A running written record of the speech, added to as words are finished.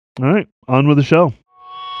All right, on with the show.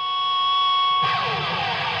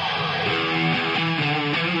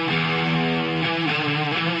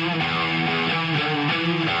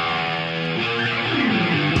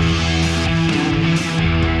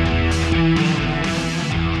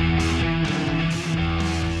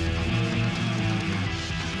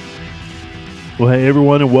 Well, hey,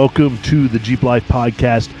 everyone, and welcome to the Jeep Life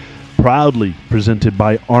Podcast, proudly presented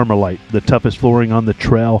by Armalite, the toughest flooring on the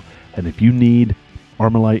trail. And if you need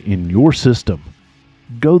Armalite in your system,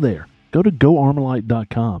 go there. Go to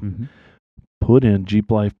goarmalite.com. Mm-hmm. Put in Jeep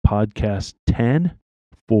Life Podcast 10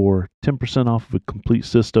 for 10% off of a complete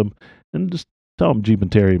system. And just tell them Jeep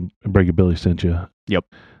and Terry and Breaker Billy sent you. Yep.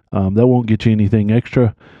 That won't get you anything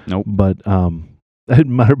extra. Nope. But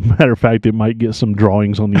matter of fact, it might get some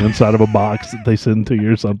drawings on the inside of a box that they send to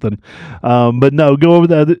you or something. But no, go over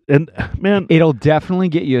that. And man, It'll definitely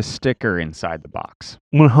get you a sticker inside the box.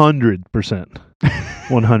 100%.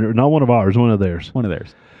 100. Not one of ours, one of theirs. One of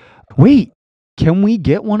theirs. Wait, can we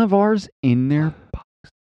get one of ours in their box?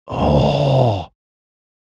 Oh,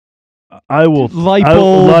 I will. Light I-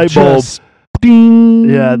 bulb. light bulb. Just ding.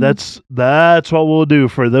 Yeah, that's what we'll do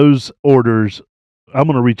for those orders. I'm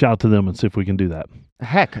going to reach out to them and see if we can do that.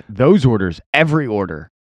 Heck, those orders, every order.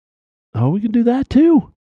 Oh, we can do that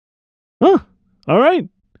too. Huh. All right.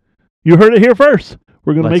 You heard it here first.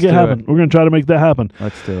 We're going to Let's make it do happen. it. We're going to try to make that happen.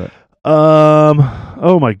 Let's do it.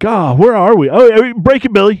 Oh my God. Where are we? Oh, Break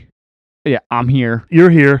It, Billy. Yeah, I'm here. You're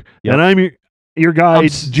here. Yep. And I'm your guy, I'm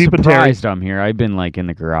Jeep and Terry. surprised I'm here. I've been like in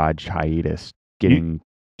the garage hiatus getting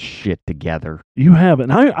shit together. You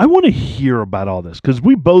haven't. I want to hear about all this because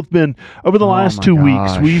we've both been, over the last my 2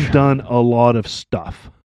 weeks, gosh. we've done a lot of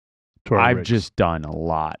stuff. to our I've rigs. just done a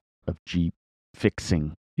lot of Jeep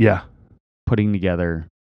fixing, Yeah. putting together,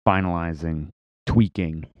 finalizing,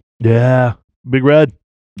 tweaking. Yeah. Big Red.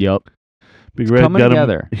 Yep. Big It's Red coming got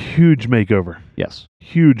together. a huge makeover. Yes.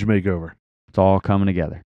 Huge makeover. It's all coming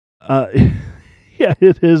together. Yeah,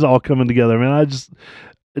 it is all coming together, man. I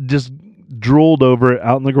just drooled over it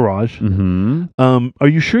out in the garage. Mm-hmm. Are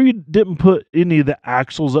you sure you didn't put any of the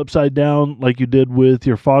axles upside down like you did with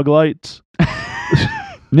your fog lights?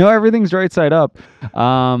 No, everything's right side up.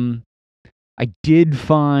 I did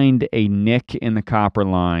find a nick in the copper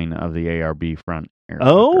line of the ARB front air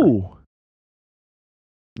blocker. Oh,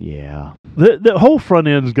 Yeah. the whole front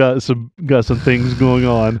end's got some things going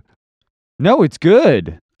on. No, it's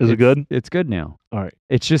good. Is it good? It's good now. All right.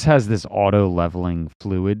 It just has this auto leveling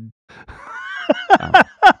fluid.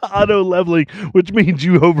 Auto leveling, which means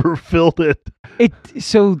you overfilled it.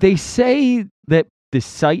 So they say that the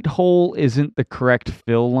sight hole isn't the correct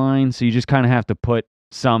fill line, so you just kind of have to put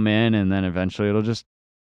some in, and then eventually it'll just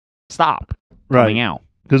stop coming out.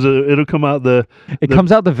 Because it'll come out It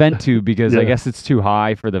comes out the vent tube because I Yeah. guess it's too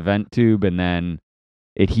high for the vent tube, and then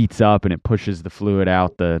it heats up and it pushes the fluid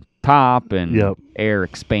out the top, and Yep. air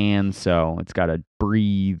expands, so it's got to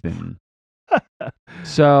breathe. And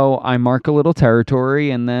so I mark a little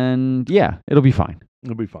territory, and then it'll be fine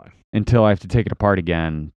It'll be fine. until I have to take it apart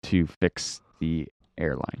again to fix the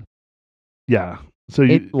airline. Yeah. So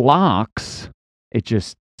It locks, it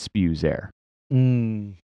just spews air.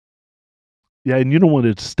 Yeah, and you don't want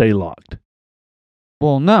it to stay locked.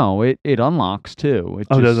 Well, no, it unlocks too. It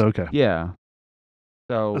Oh, just, does it? Okay. Yeah.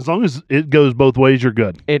 So As long as it goes both ways, you're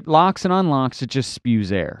good. it locks and unlocks, it just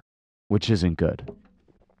spews air, which isn't good.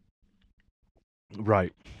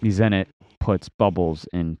 Right. Because then it puts bubbles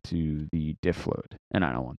into the diff fluid, and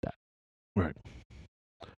I don't want that.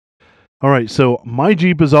 All right. So my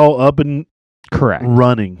Jeep is all up and Correct.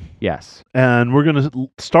 running, Yes. and we're going to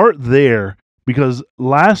start there because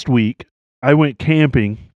last week I went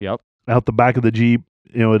camping. Yep. Out the back of the Jeep,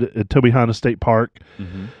 at Tobyhanna State Park,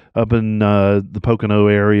 Mm-hmm. up in the Pocono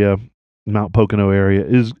area, Mount Pocono area.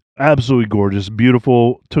 It is absolutely gorgeous,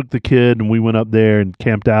 beautiful. Took the kid and we went up there and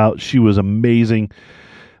camped out. She was amazing.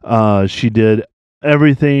 She did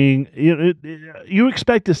everything. You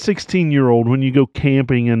expect a 16-year-old when you go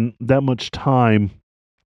camping and that much time,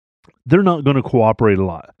 they're not going to cooperate a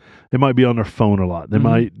lot. They might be on their phone a lot. They Mhm.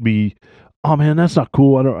 might be, oh man, that's not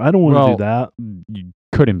cool. I don't want to Well, do that. You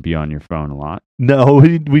couldn't be on your phone a lot, No,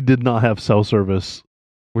 we did not have cell service.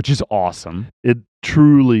 which is awesome. It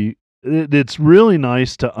truly, it's really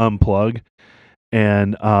nice to unplug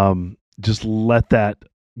and just let that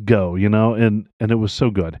go, and it was so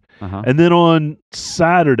good. Uh-huh. And then on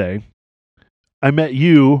Saturday, I met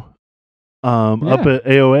you up at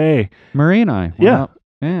AOA. Marie and I. went Yeah. up.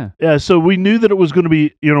 Yeah. Yeah, so we knew that it was going to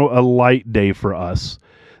be, a light day for us,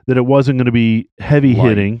 that it wasn't going to be heavy Light.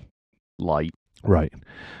 hitting. Light. Right.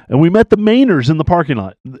 And we met the Mainers in the parking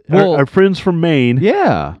lot. Well- Our friends from Maine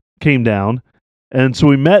Yeah. came down And so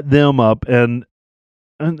we met them up, and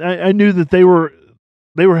I knew that they were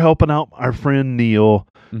helping out our friend Neil.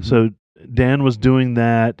 Mhm. So Dan was doing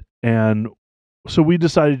that, and so we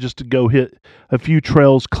decided just to go hit a few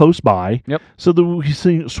trails close by, Yep. so that we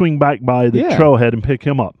could swing back by the Yeah. trailhead and pick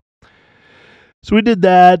him up. So we did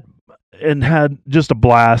that and had just a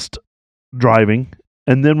blast driving,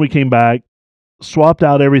 and then we came back, swapped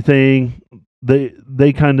out everything.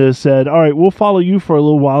 They kind of said, "All right, we'll follow you for a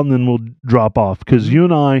little while, and then we'll drop off." Because Mhm. you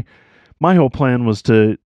and I, my whole plan was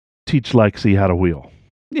to teach Lexi how to wheel,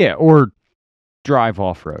 Yeah, or drive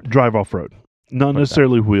off road. drive off road, not Put it that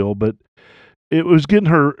necessarily wheel, but it was getting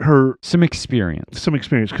her Some experience. some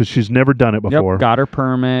experience because she's never done it before. Yep, got her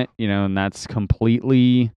permit, and that's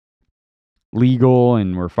completely legal,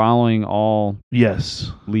 and we're following all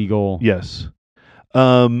Yes, legal. yes.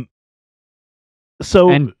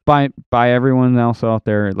 So And by everyone else out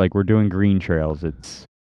there, like, we're doing green trails. It's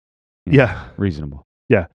yeah, reasonable.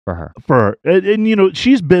 Yeah. For her. for her, and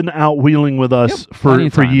she's been out wheeling with us plenty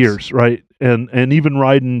of for times. years, right? And even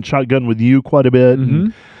riding shotgun with you quite a bit. And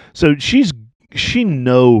Mhm. so she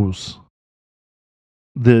knows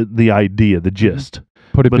the idea, the gist,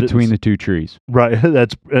 Put it But between it's- the two trees. right?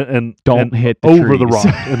 That's and Don't and hit the over the trees.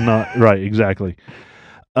 rock and not right, exactly.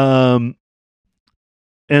 And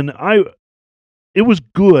it was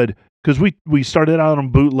good because we started out on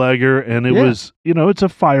bootlegger, and it Yeah. was it's a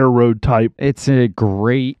fire road type, It's a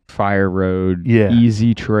great fire road. Yeah.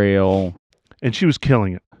 Easy trail. and she was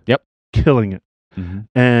killing it. Yep. Killing it. Mhm.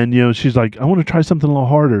 And she's like, I want to try something a little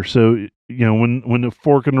harder. So when the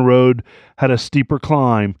fork in the road had a steeper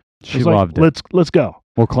climb, She was like, loved it. Let's go.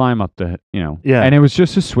 We'll climb up the, Yeah. And it was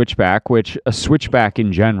just a switchback, which a switchback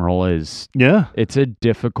in general is, Yeah. it's a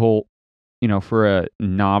difficult, for a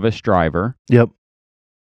novice driver. Yep.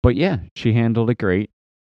 But yeah, she handled it great.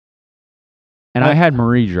 And I had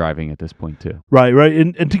Marie driving at this point too. Right.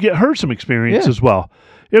 And to get her some experience Yeah. as well.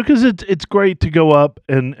 Because it's great to go up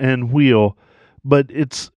and wheel, but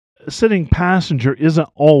it's sitting passenger isn't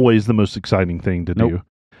always the most exciting thing to Nope.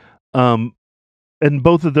 do. And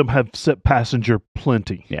both of them have sit passenger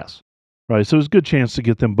plenty. Yes. Right. So it was a good chance to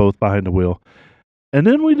get them both behind the wheel. And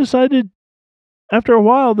then we decided after a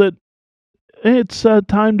while that it's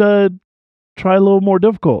time to try a little more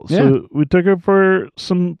difficult. So we took her for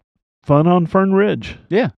some fun on Fern Ridge.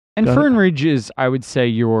 And Got it. Fern Ridge is, I would say,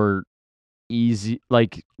 your easy,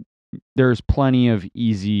 like, there's plenty of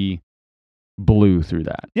easy blue through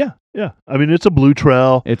that. Yeah. Yeah. I mean, it's a blue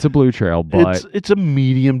trail. It's a blue trail, but It's a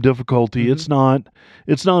medium difficulty. Mhm.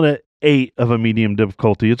 It's not a 8 of a medium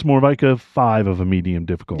difficulty. It's more like a 5 of a medium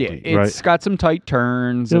difficulty. yeah, right. it's got some tight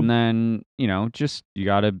turns, Yep. and then, just, you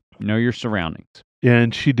got to know your surroundings.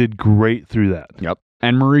 And she did great through that. Yep.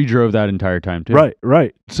 And Marie drove that entire time too.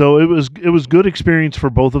 Right. So it was good experience for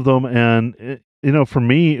both of them, and for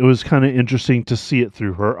me it was kind of interesting to see it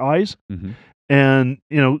through her eyes, Mhm. and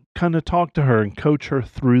kind of talk to her and coach her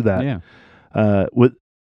through that. Yeah. With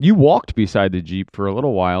You walked beside the Jeep for a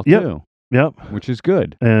little while Yep. too, yep, which is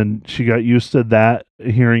good. and she got used to that,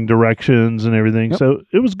 hearing directions and everything. Yep. So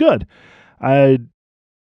it was good. I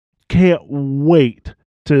can't wait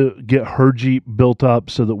to get her Jeep built up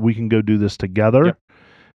so that we can go do this together.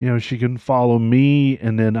 Yep. She can follow me,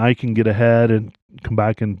 and then I can get ahead and come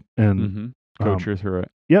back and Mm-hmm. Coach um, her through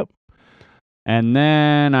it. Yep. And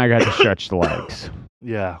then I got to stretch the legs.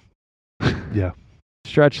 Yeah.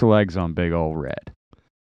 Stretch the legs on Big Ol' Red.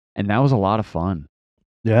 And that was a lot of fun.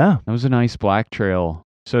 Yeah. That was a nice black trail.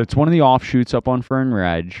 So it's one of the offshoots up on Fern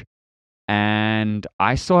Ridge. And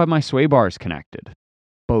I still have my sway bars connected,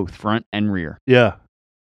 both front and rear. Yeah.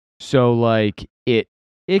 So like it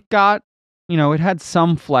got, it had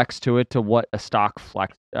some flex to it to what a stock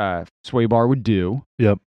flex sway bar would do.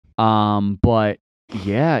 Yep. But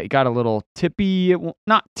yeah, it got a little tippy,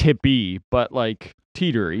 not tippy, but like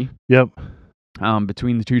teetery. Yep.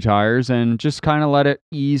 Between the two tires, and just kind of let it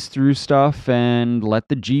ease through stuff and let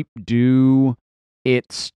the Jeep do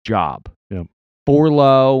its job. Yep. 4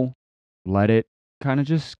 low, let it kind of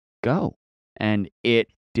just go. And it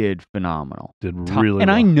did phenomenal. Did really And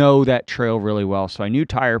well. I know that trail really well, so I knew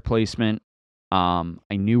tire placement. I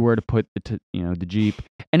knew where to put the Jeep,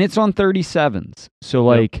 and it's on 37s. So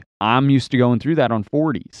like I'm used to going through that on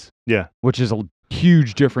 40s. Yeah. Which is a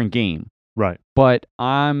huge different game. Right. But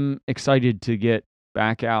I'm excited to get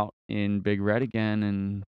back out in Big Red again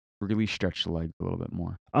and really stretch the legs a little bit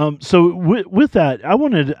more. So with that, I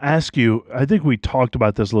wanted to ask you, I think we talked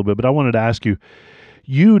about this a little bit, but I wanted to ask you,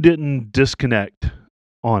 you didn't disconnect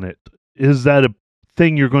on it. Is that a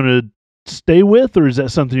thing you're going to stay with, or is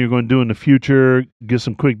that something you're going to do in the future, get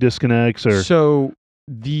some quick disconnects? Or So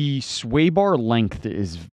the sway bar length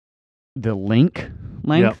is the link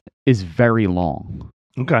length is very long.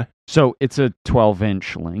 Okay. So it's a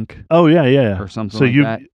 12-inch link Oh yeah. or something So like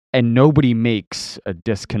that. And nobody makes a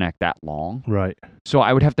disconnect that long. Right. So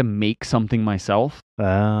I would have to make something myself.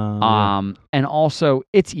 Yeah. And also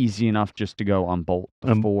it's easy enough just to go unbolt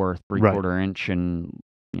the 4 3/4 inch and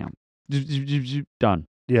done.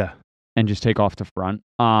 Yeah. And just take off the front.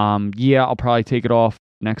 I'll probably take it off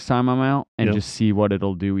next time I'm out and just see what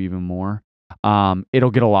it'll do even more.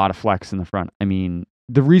 It'll get a lot of flex in the front. I mean,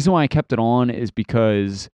 the reason why I kept it on is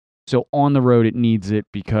because so on the road it needs it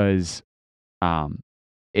because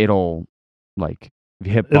it'll like if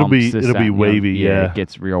you hit bumps, it'll be wavy, yeah. It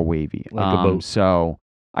gets real wavy. Like a boat. So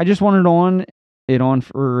I just wanted it on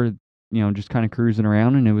for just kind of cruising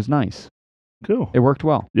around, and it was nice. Cool. It worked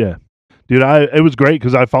well. Yeah. Dude, it was great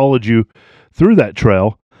because I followed you through that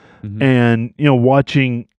trail, and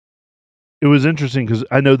watching. It was interesting because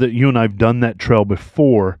I know that you and I've done that trail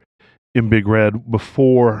before in Big Red,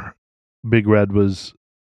 before Big Red was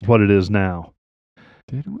what it is now.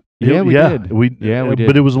 Did we? Yeah, we did. We did.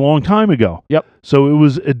 But it was a long time ago. Yep. So it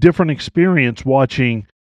was a different experience watching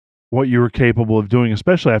what you were capable of doing,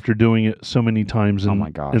 especially after doing it so many times in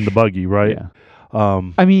the buggy, right? Yeah.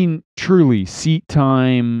 I mean, truly, seat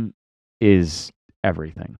time is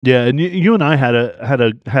everything. Yeah, and you and I had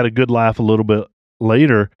a good laugh a little bit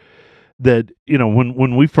later that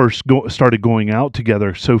when we first started going out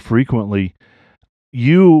together so frequently,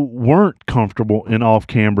 you weren't comfortable in off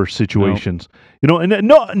camber situations. Nope. And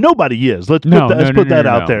nobody is. Let's put that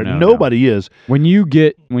out there. Nobody is. When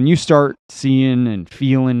you start seeing and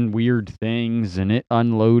feeling weird things and it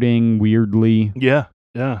unloading weirdly. Yeah.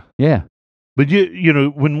 But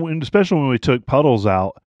when especially when we took puddles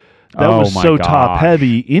out, that was so top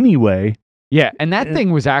heavy anyway. Yeah, and that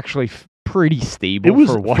thing was actually pretty stable. It was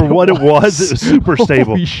for what it was. It was super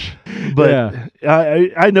stable. But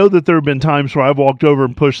I know that there have been times where I've walked over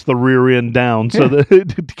and pushed the rear end down so that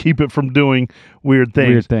to keep it from doing weird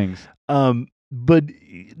things. But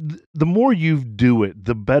the more you do it,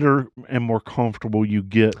 the better and more comfortable you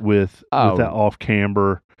get with that off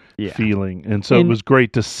camber feeling. And so it was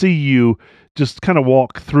great to see you just kind of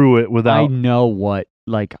walk through it without. I know what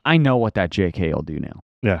that JK will do now.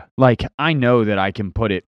 Yeah. Like I know that I can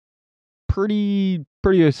put it pretty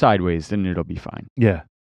sideways and it'll be fine. Yeah.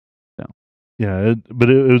 So. Yeah, but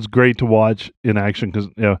it was great to watch in action because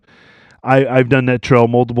I've done that trail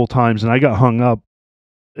multiple times and I got hung up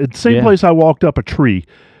at the same place I walked up a tree,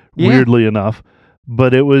 weirdly enough.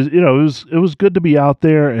 But it was it was good to be out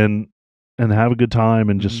there and have a good time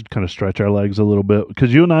and just kind of stretch our legs a little bit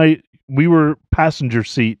because you and I we were passenger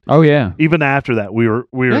seat. Oh yeah. Even after that we were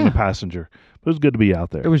in the passenger. It was good to be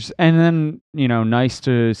out there. It was, and then nice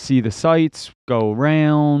to see the sights, go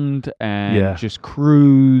around, and just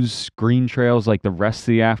cruise green trails like the rest of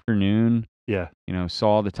the afternoon. Yeah,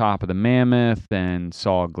 saw the top of the Mammoth and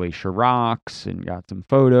saw Glacier Rocks and got some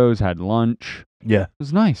photos. Had lunch. Yeah, it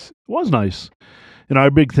was nice. It was nice. And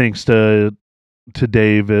our big thanks to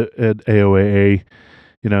Dave at AOAA.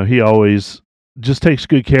 He always just takes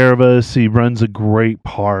good care of us. He runs a great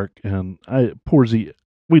park, and Porzy,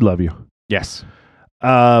 we love you. Yes.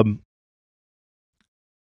 You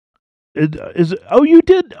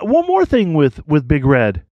did one more thing with Big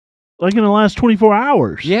Red, like in the last 24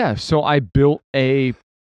 hours. Yeah. So I built a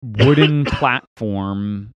wooden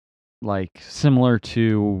platform, like similar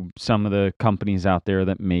to some of the companies out there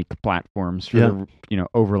that make platforms for the,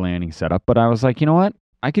 overlanding setup. But I was like, you know what?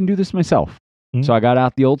 I can do this myself. Mm-hmm. So I got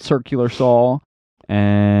out the old circular saw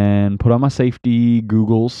and put on my safety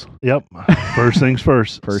googles. Yep. First things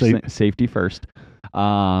first. Safety first.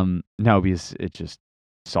 No, because it just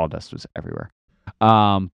sawdust was everywhere.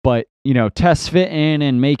 But test fitting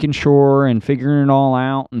and making sure and figuring it all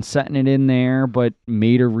out and setting it in there, but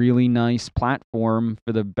made a really nice platform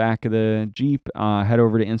for the back of the Jeep. Head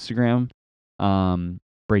over to Instagram,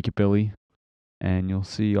 Break It Billy, and you'll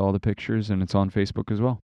see all the pictures, and it's on Facebook as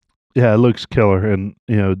well. Yeah, it looks killer, and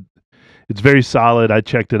it's very solid. I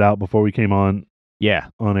checked it out before we came on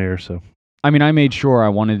air. So I mean, I made sure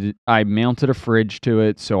I mounted a fridge to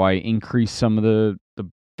it, so I increased some of the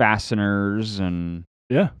fasteners and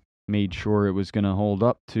made sure it was going to hold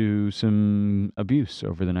up to some abuse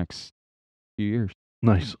over the next few years.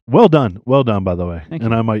 Nice. Well done, by the way. Thank you.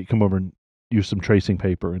 And I might come over and use some tracing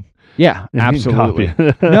paper and absolutely.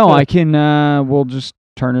 No, I can. We'll just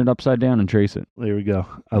turn it upside down and trace it. There we go.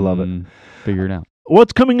 I love it. Figure it out.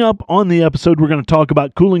 What's coming up on the episode, we're going to talk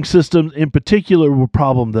about cooling systems, in particular a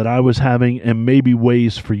problem that I was having, and maybe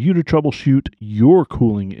ways for you to troubleshoot your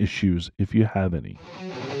cooling issues if you have any.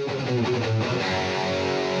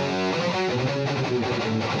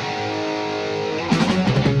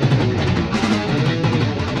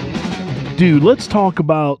 do, let's talk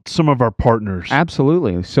about some of our partners.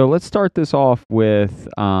 Absolutely. So let's start this off with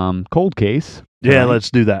Cold Case. Yeah, tonight. let's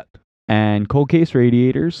do that. And Cold Case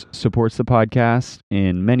Radiators supports the podcast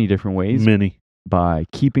in many different ways Many. by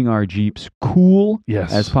keeping our Jeeps cool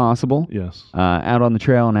Yes. as possible Yes. out on the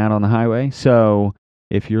trail and out on the highway. So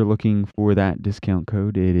if you're looking for that discount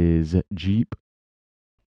code, it is Jeep.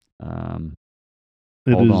 It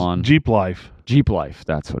hold is on. Jeep Life. Jeep Life.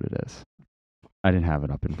 That's what it is. I didn't have it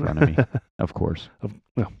up in front of me, of course.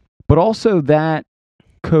 Well. But also that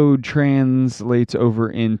code translates over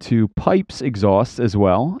into pipes exhaust as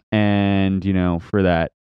well. And, for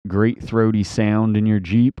that great throaty sound in your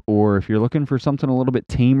Jeep, or if you're looking for something a little bit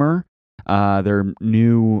tamer, their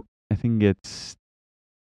new, I think it's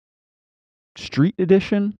Street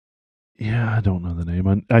Edition. Yeah, I don't know the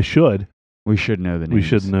name. I should. We should know the name. We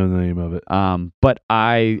should know the name of it. But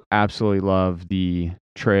I absolutely love the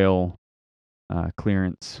trail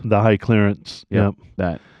clearance. The high clearance. Yep.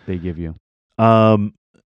 That they give you. And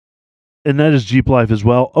that is Jeep Life as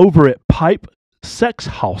well. Over at Pipe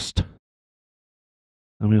Sexhaust.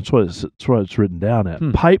 I mean, it's what it's written down at.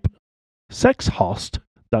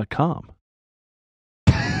 PipeSexhaust.com.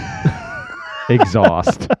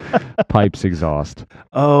 Exhaust. Pipes exhaust.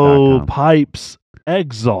 Oh, .com. Pipes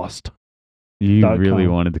Exhaust. You really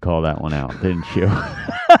 .com. wanted to call that one out, didn't you?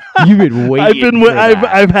 You've been waiting.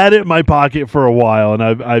 I've had it in my pocket for a while, and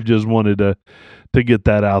I've just wanted to get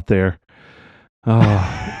that out there.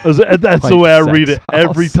 That's the way I read it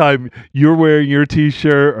every time. You're wearing your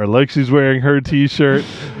T-shirt or Lexi's wearing her T-shirt.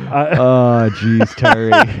 Oh, jeez,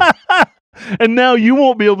 Terry. And now you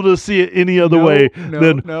won't be able to see it any other way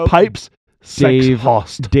than Pipes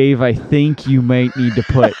Sexhaust. Dave, I think you might need to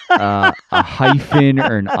put a hyphen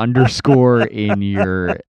or an underscore in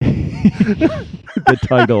your the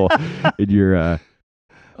title in your.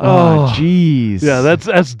 Oh, jeez. Yeah,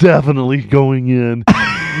 that's definitely going in.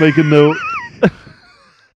 Make a note.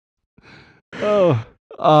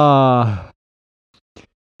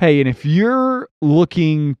 Hey, and if you're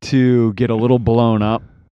looking to get a little blown up,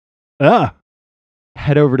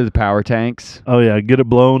 head over to the power tanks. Oh yeah, get it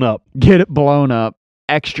blown up. Get it blown up.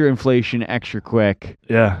 Extra inflation, extra quick.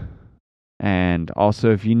 Yeah. And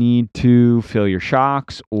also, if you need to fill your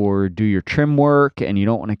shocks or do your trim work and you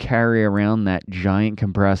don't want to carry around that giant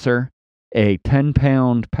compressor, a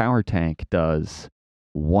 10-pound power tank does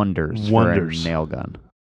wonders for a nail gun.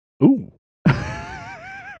 Ooh.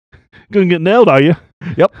 Gonna get nailed, are you?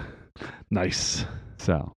 Yep. Nice.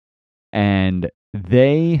 So, and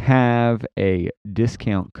they have a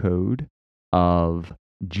discount code of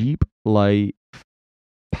Jeep Light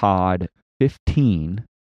Pod 15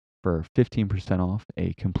 for 15% off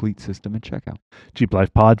a complete system at checkout. Jeep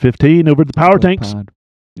Life Pod 15 over at the power tanks. Pod.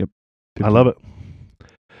 Yep. 15. I love it.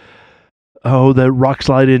 Oh, that Rock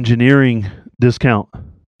Slide Engineering discount.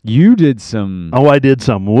 You did some. Oh, I did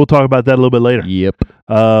some. We'll talk about that a little bit later. Yep.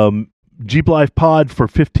 Jeep Life Pod for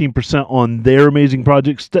 15% on their amazing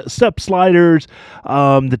projects. Step sliders,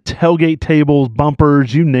 the tailgate tables,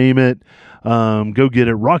 bumpers, you name it. Go get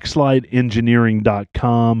it.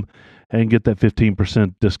 RockSlideEngineering.com and get that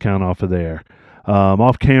 15% discount off of there.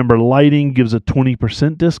 Off-camber lighting gives a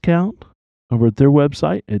 20% discount over at their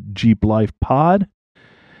website at Jeep Life Pod.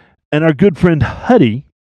 And our good friend Huddy,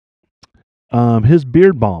 his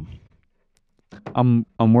beard balm. I'm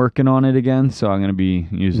working on it again, so I'm going to be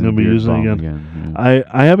using it again. Yeah.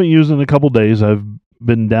 I haven't used it in a couple days. I've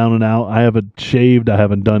been down and out. I haven't shaved. I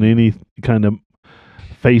haven't done any kind of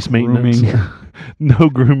face maintenance. No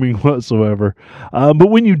grooming whatsoever. But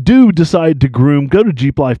when you do decide to groom, go to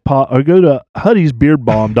Jeep Life Pod or go to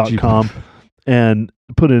Huddy'sBeardBalm.com and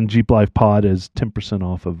put in Jeep Life Pod as 10%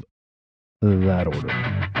 off of that order.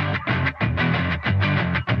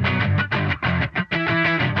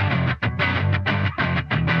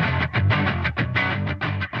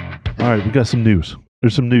 All right, we got some news.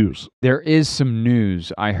 There's some news. There is some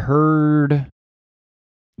news. I heard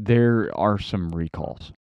there are some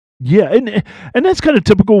recalls. Yeah, and that's kind of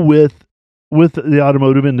typical with the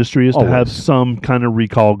automotive industry is to have some kind of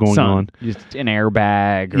recall going on. Just an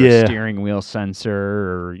airbag or a steering wheel sensor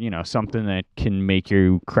or, something that can make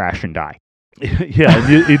you crash and die.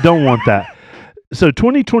 Yeah, you don't want that. So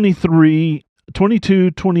 22, 23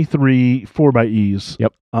 4xEs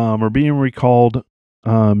are being recalled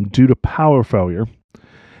due to power failure.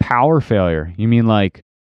 Power failure? You mean like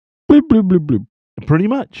bloop, bloop, bloop, bloop? Pretty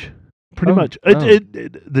much.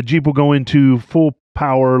 The Jeep will go into full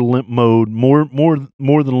power limp mode, more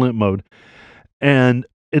than limp mode. And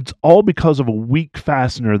it's all because of a weak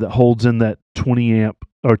fastener that holds in that 20 amp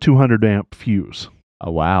or 200 amp fuse.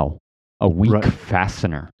 Oh, wow. A weak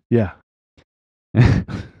fastener. Yeah.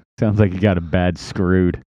 Sounds like you got a bad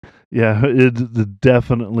screwed. Yeah, it's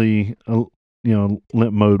definitely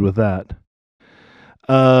limp mode with that.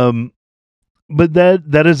 But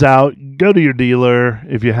that is out. Go to your dealer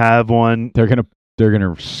if you have one. They're gonna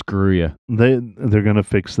screw you. They're gonna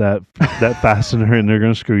fix that fastener, and they're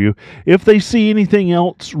gonna screw you. If they see anything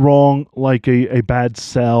else wrong, like a bad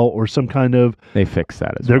cell or some kind of, They fix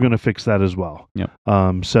that as they're well. gonna fix that as well. Yep.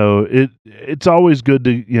 So it's always good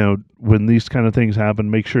to when these kind of things happen,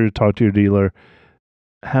 make sure to talk to your dealer.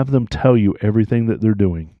 Have them tell you everything that they're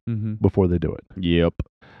doing before they do it. Yep.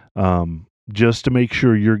 Just to make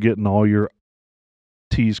sure you're getting all your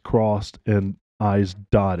T's crossed and I's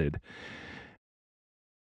dotted.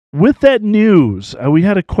 With that news, we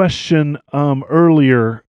had a question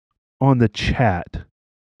earlier on the chat.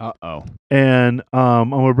 Uh-oh. And I'm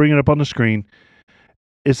going to bring it up on the screen.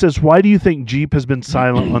 It says, why do you think Jeep has been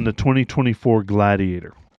silent on the 2024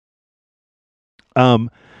 Gladiator?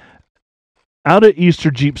 Out at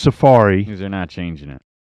Easter Jeep Safari, Because they're not changing it.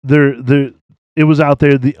 it was out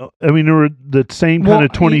there. There were the same kind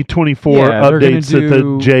of 2024 updates that the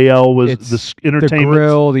JL was, the entertainment. The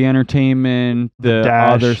grill, the entertainment, the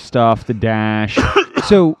other stuff, the dash.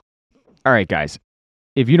 So, all right, guys,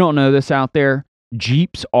 if you don't know this out there,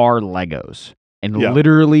 Jeeps are Legos. And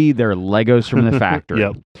literally, they're Legos from the factory.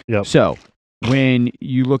 Yep. So, when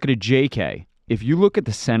you look at a JK, if you look at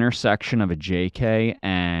the center section of a JK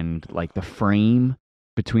and like the frame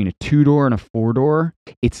between a 2-door and a 4-door,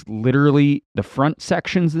 it's literally the front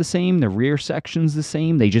section's the same, the rear section's the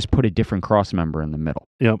same. They just put a different cross member in the middle.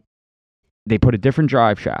 Yep. They put a different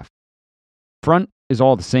drive shaft. Front is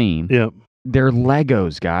all the same. Yep. They're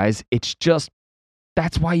Legos, guys. It's just,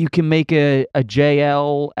 that's why you can make a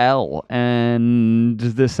JLL and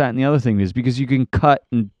this, that, and the other thing is because you can cut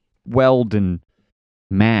and weld and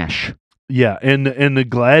mash. Yeah, and the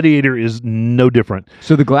Gladiator is no different.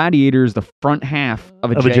 So the Gladiator is the front half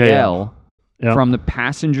of a JL. Yep. From the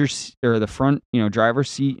passenger or the front, driver's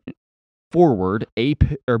seat forward,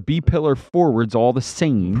 or B pillar forward's all the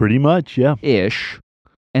same. Pretty much, yeah. Ish.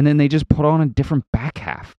 And then they just put on a different back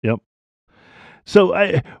half. Yep.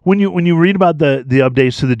 So when you read about the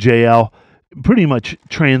updates to the JL, pretty much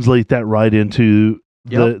translate that right into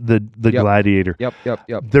the Gladiator.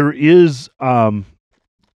 Yep. There is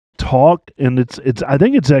talk, and it's I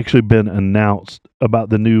think it's actually been announced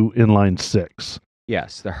about the new inline 6.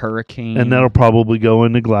 Yes, the Hurricane. And that'll probably go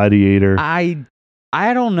into Gladiator. I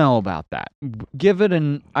don't know about that. Give it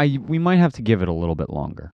we might have to give it a little bit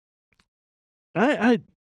longer. I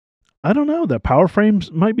don't know. That power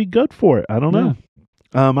frames might be good for it. I don't know.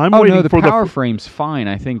 I'm waiting waiting for the power frame's fine.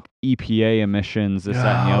 I think EPA emissions, this,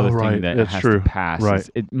 that, and the other thing that has to pass. Right.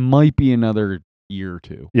 It might be another year or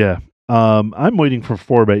two. Yeah. I'm waiting for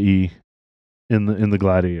 4xe in the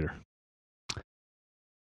Gladiator.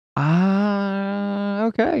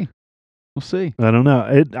 Okay. We'll see. I don't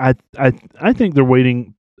know. I think they're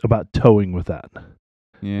waiting about towing with that.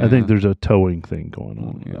 Yeah. I think there's a towing thing going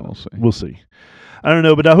on. Yeah, we'll see. We'll see. I don't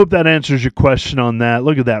know, but I hope that answers your question on that.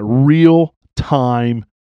 Look at that, real time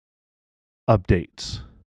updates.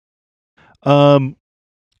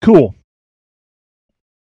 Cool.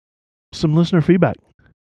 Some listener feedback.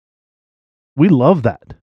 We love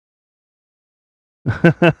that.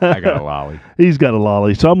 I got a lolly. He's got a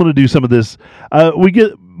lolly. So I'm going to do some of this. We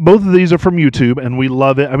get both of these are from YouTube, and we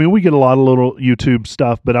love it. I mean, we get a lot of little YouTube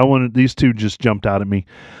stuff, but these two just jumped out at me.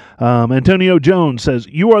 Antonio Jones says,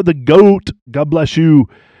 "You are the GOAT. God bless you.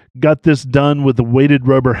 Got this done with the weighted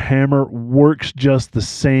rubber hammer. Works just the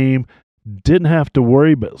same. Didn't have to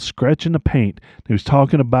worry about scratching the paint." He was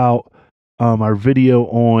talking about our video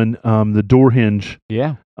on the door hinge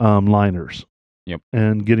liners. Yep.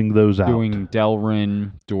 And getting those out. Doing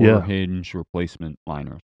Delrin door hinge replacement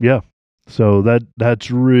liners. Yeah. So that's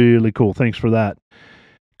really cool. Thanks for that.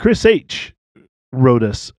 Chris H. wrote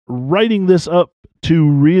us, "Writing this up to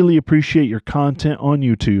really appreciate your content on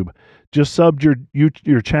YouTube. Just subbed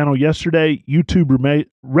your channel yesterday. YouTube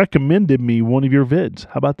recommended me one of your vids.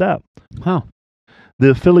 How about that?" Huh.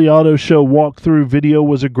 The Philly Auto Show walkthrough video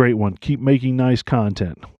was a great one. Keep making nice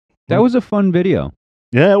content. That was a fun video.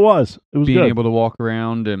 Yeah, it was. It was being good. able to walk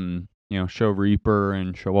around and show Reaper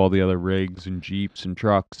and show all the other rigs and Jeeps and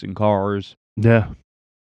trucks and cars. Yeah,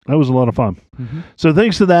 that was a lot of fun. Mm-hmm. So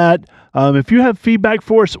thanks to that. If you have feedback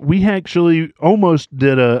for us, we actually almost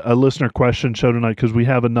did a listener question show tonight because we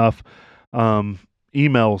have enough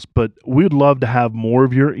emails, but we'd love to have more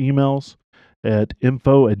of your emails at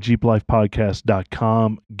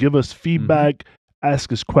info@jeeplifepodcast.com. Give us feedback,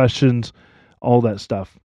 ask us questions, all that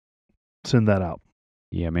stuff. Send that out.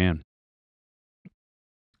 Yeah, man.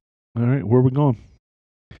 All right, where are we going?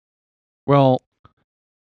 Well,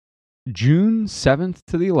 June 7th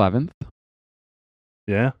to the 11th.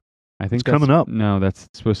 Yeah. I think It's coming up. No, that's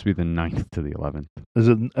supposed to be the 9th to the 11th. Is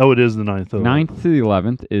it? Oh, it is the 9th. 9th to the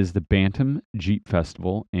 11th is the Bantam Jeep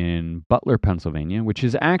Festival in Butler, Pennsylvania, which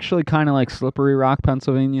is actually kind of like Slippery Rock,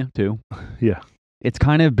 Pennsylvania, too. Yeah. It's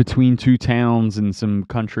kind of between two towns and some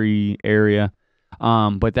country area.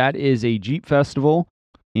 But that is a Jeep festival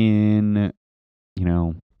in,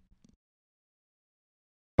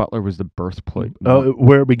 Butler was the birthplace.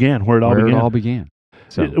 Where it began, where it all began.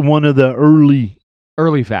 So One of the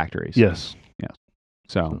early factories. Yes.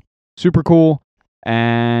 So super cool.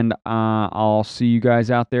 And I'll see you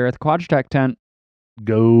guys out there at the Quadratech tent.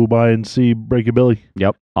 Go by and see Breakabilly.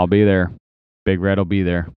 Yep, I'll be there. Big Red will be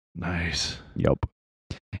there. Nice. Yep.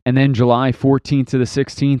 And then July 14th to the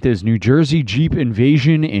 16th is New Jersey Jeep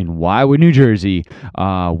Invasion in Wildwood, New Jersey.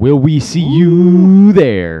 Will we see you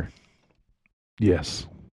there? Yes.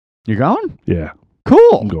 You're going? Yeah.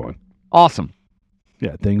 Cool. I'm going. Awesome.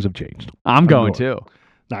 Yeah, things have changed. I'm going too.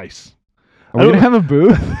 Nice. Are we going to have a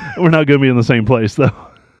booth? We're not going to be in the same place, though.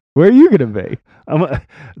 Where are you going to be?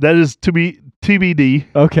 That is to be TBD.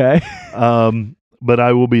 Okay. But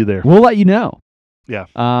I will be there. We'll let you know. Yeah.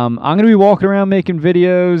 I'm going to be walking around making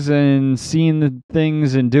videos and seeing the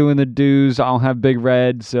things and doing the do's. I'll have Big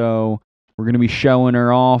Red, so we're going to be showing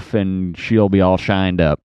her off, and she'll be all shined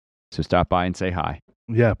up. So stop by and say hi.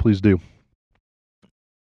 Yeah, please do.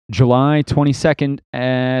 July 22nd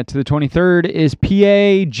to the 23rd is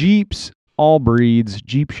PA Jeeps All Breeds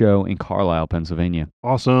Jeep Show in Carlisle, Pennsylvania.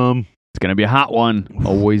 Awesome. It's going to be a hot one.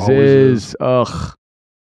 Always is. is. Ugh.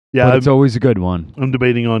 Yeah, but it's always a good one. I'm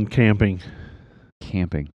debating on camping.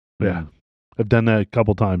 Camping. Yeah. I've done that a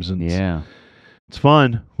couple times, and it's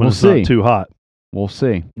fun when it's not too hot. We'll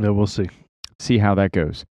see. Yeah, we'll see. See how that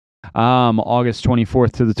goes. August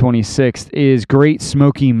 24th to the 26th is Great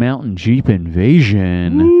Smoky Mountain Jeep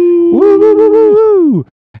Invasion. Woo, woo, woo, woo, woo.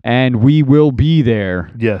 And we will be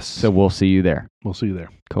there. Yes. So we'll see you there. We'll see you there.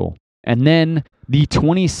 Cool. And then the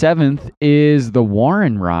 27th is the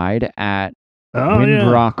Warren Ride at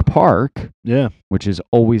Windrock Park. Yeah. Which is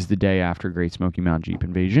always the day after Great Smoky Mountain Jeep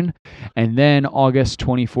Invasion. And then August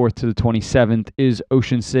 24th to the 27th is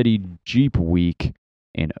Ocean City Jeep Week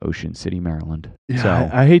in Ocean City, Maryland. Yeah, so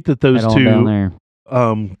I hate that those two there.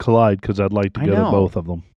 Collide, because I'd like to go to both of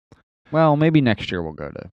them. Well, maybe next year we'll go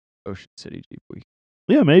to Ocean City Jeep Week.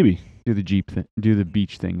 Yeah, maybe. Do the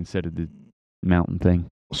beach thing instead of the mountain thing.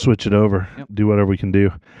 Switch it over. Yep. Do whatever we can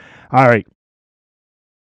do. All right.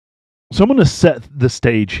 So I'm going to set the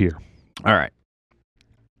stage here. All right.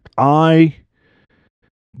 I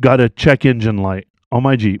got a check engine light on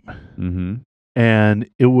my Jeep. Mm-hmm. And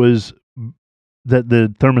it was that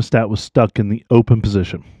the thermostat was stuck in the open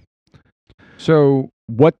position. So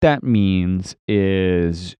what that means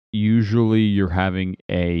is usually you're having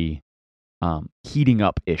a heating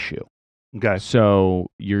up issue. Okay. So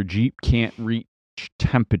your Jeep can't reach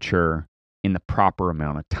temperature in the proper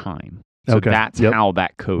amount of time. So that's how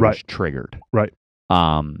that code is triggered. Right.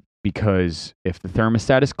 Because if the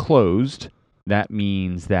thermostat is closed, that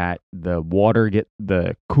means that the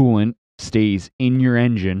coolant stays in your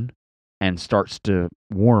engine and starts to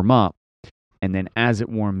warm up. And then as it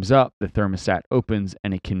warms up, the thermostat opens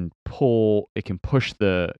and it can push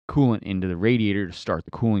the coolant into the radiator to start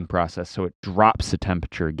the cooling process. So it drops the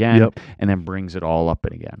temperature again and then brings it all up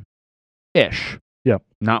again. Ish. Yep.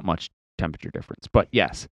 Not much temperature difference. But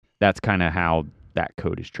yes, that's kind of how that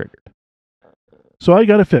code is triggered. So I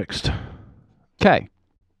got it fixed. Okay.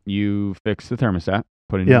 You fixed the thermostat,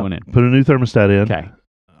 put a new one in. Put a new thermostat in. Okay.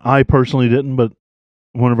 I personally didn't, but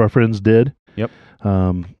one of our friends did. Yep.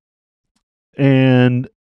 And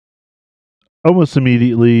almost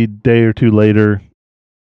immediately, day or two later,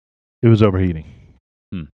 it was overheating.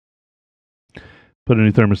 Put a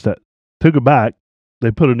new thermostat. Took it back.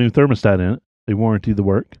 They put a new thermostat in it. They warranted the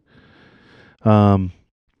work. And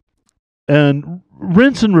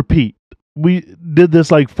rinse and repeat. We did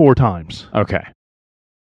this like 4 times. Okay.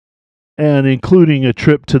 And including a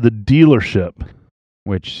trip to the dealership.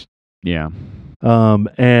 Which, yeah.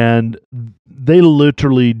 And they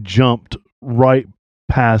literally jumped right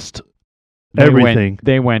past everything.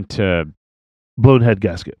 They went to blown head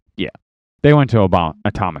gasket. Yeah. They went to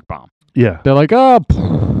atomic bomb. Yeah. They're like, oh.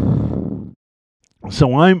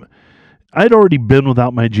 So I'd already been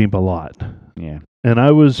without my Jeep a lot. Yeah. And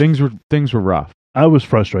I was things were rough. I was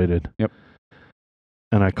frustrated. Yep.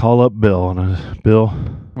 And I call up Bill and Bill.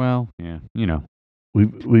 Well, yeah, you know.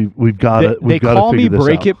 We've got it. They call me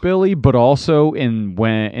Break It Billy, but also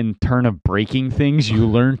in turn of breaking things, you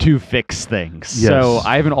learn to fix things. Yes. So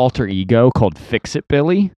I have an alter ego called Fix It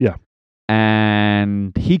Billy. Yeah.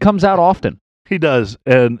 And he comes out often. He does.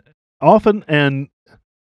 And often, and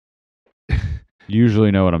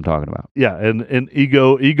Usually know what I'm talking about. yeah, and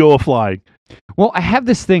ego of flying. Well, I have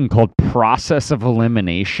this thing called process of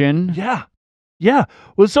elimination, Yeah, yeah.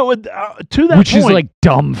 Well, so to that which point, is like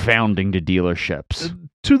dumbfounding to dealerships.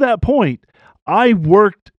 to that point, I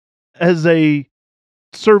worked as a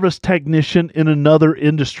service technician in another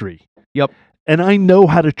industry. Yep. And I know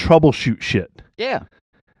how to troubleshoot shit. Yeah.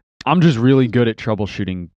 I'm just really good at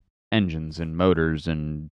troubleshooting engines and motors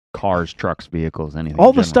and cars, trucks, vehicles, anything. All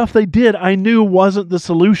in the general. stuff they did, I knew wasn't the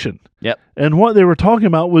solution. Yep. And what they were talking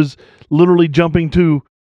about was literally jumping to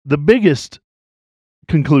the biggest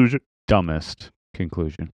conclusion. Dumbest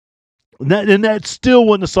conclusion. And that still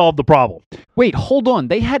wouldn't have solved the problem. Wait, hold on.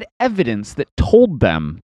 They had evidence that told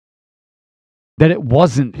them that it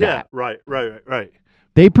wasn't that. Right.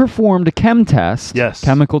 They performed a chem test, Yes.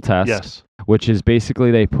 chemical test, Yes. which is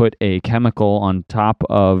basically they put a chemical on top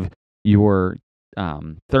of your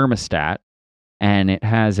thermostat, and it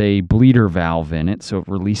has a bleeder valve in it, so it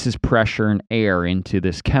releases pressure and air into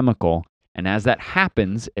this chemical. And as that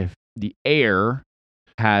happens, if the air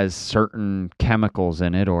has certain chemicals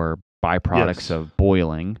in it or byproducts Yes. of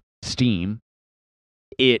boiling, steam,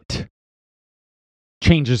 it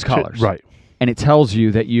changes colors. Right. And it tells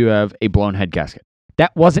you that you have a blown head gasket.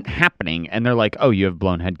 That wasn't happening, and they're like, "Oh, you have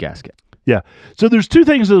blown head gasket." So there's two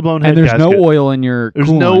things to the blown head And there's gasket. no oil in your There's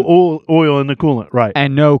coolant, no oil in the coolant. Right.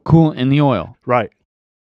 and no coolant in the oil. Right.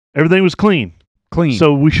 Everything was clean. Clean.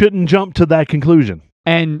 So we shouldn't jump to that conclusion.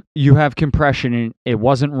 and you have compression, and it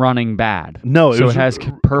wasn't running bad. No, So was it has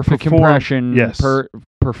perfect performed- compression, yes.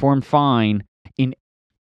 performed fine in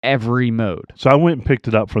every mode. So I went and picked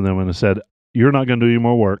it up from them and I said, "You're not going to do any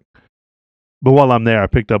more work." But while I'm there, I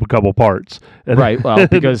picked up a couple parts. And Right. Well,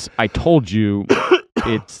 because I told you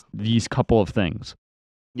it's these couple of things.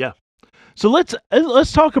 So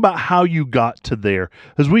let's talk about how you got to there,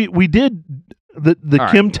 because we did the All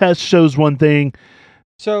right. chem test shows one thing.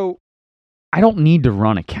 So I don't need to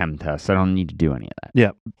run a chem test. I don't need to do any of that.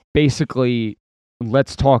 Yeah. Basically,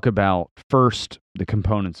 let's talk about first the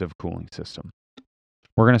components of a cooling system.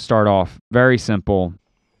 We're going to start off very simple.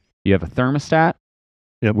 You have a thermostat,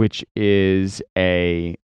 Yep. which is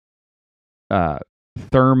a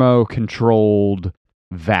thermo-controlled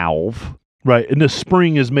valve. Right, and the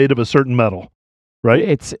spring is made of a certain metal, right?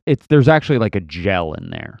 It's there's actually like a gel in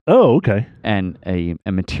there Oh, okay. and a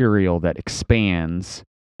material that expands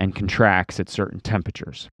and contracts at certain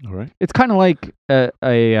temperatures. All right. It's kind of like a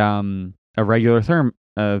regular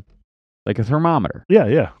like a thermometer.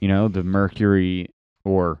 Yeah. You know, the mercury,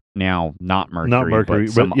 or now not mercury, but but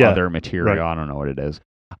some yeah, other material. right. I don't know what it is.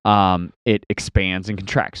 It expands and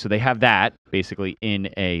contracts. So they have that basically in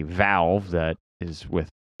a valve that is with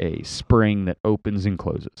a spring that opens and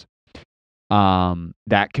closes.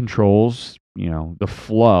 That controls, the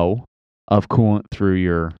flow of coolant through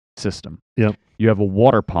your system. Yep. You have a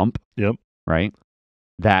water pump. Yep. Right.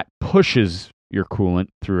 That pushes your coolant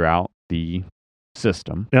throughout the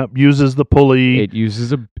system. Yep. Uses the pulley. It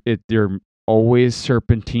uses they're always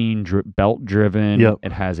serpentine belt driven. Yep.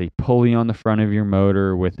 It has a pulley on the front of your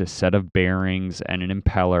motor with a set of bearings and an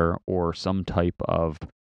impeller or some type of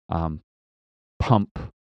pump.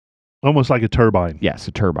 Almost like a turbine. Yes,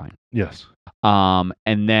 a turbine. Yes. And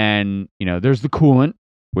then, there's the coolant,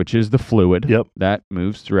 which is the fluid Yep. that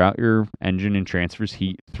moves throughout your engine and transfers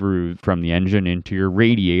heat from the engine into your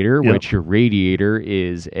radiator, Yep. which your radiator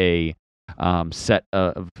is a set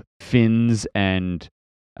of fins and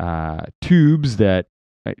tubes that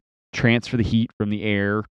transfer the heat from the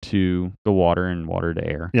air to the water and water to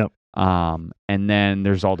air. Yep. And then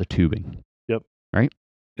there's all the tubing.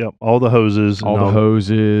 Yep. All the hoses. All the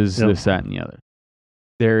hoses, Yep. this, that, and the other.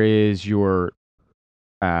 There is your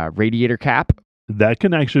radiator cap. That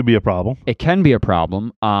can actually be a problem. It can be a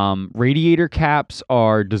problem. Radiator caps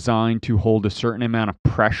are designed to hold a certain amount of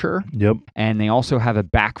pressure, Yep. and they also have a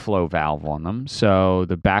backflow valve on them. So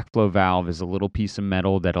the backflow valve is a little piece of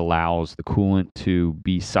metal that allows the coolant to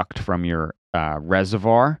be sucked from your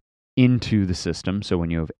reservoir into the system. So when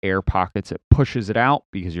you have air pockets, it pushes it out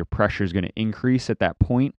because your pressure is going to increase at that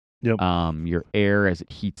point. Yep. Your air, as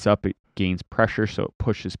it heats up, it gains pressure, so it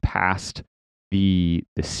pushes past the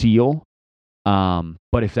seal.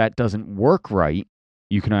 But if that doesn't work right,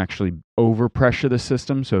 you can actually overpressure the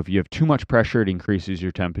system. So if you have too much pressure, it increases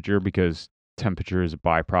your temperature, because temperature is a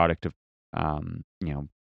byproduct of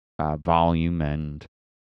volume and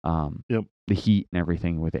Yep. the heat and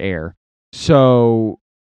everything with air. So,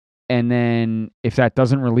 and then if that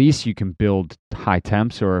doesn't release, you can build high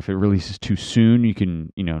temps, or if it releases too soon, you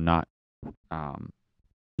can not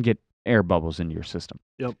get air bubbles into your system.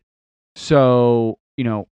 Yep. So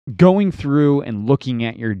going through and looking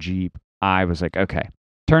at your Jeep, I was like, okay,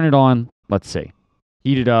 turn it on. Let's see.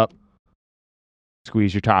 Heat it up.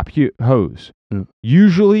 Squeeze your top hose. Yeah.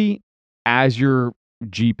 Usually, as your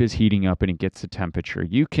Jeep is heating up and it gets the temperature,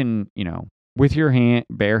 you can, with your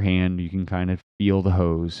bare hand, you can kind of feel the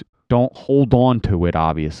hose. Don't hold on to it,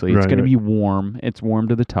 obviously. It's going to be warm. It's warm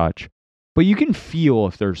to the touch. But you can feel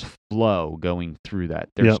if there's flow going through that.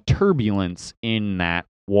 There's turbulence in that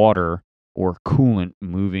water or coolant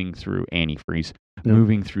moving through antifreeze,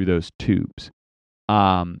 moving through those tubes.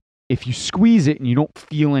 If you squeeze it and you don't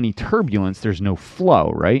feel any turbulence, there's no flow,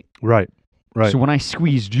 right? Right. So when I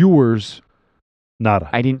squeezed yours, nada.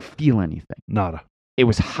 I didn't feel anything. Nada. It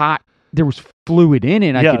was hot. There was fluid in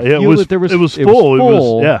it. I could feel that there was. It was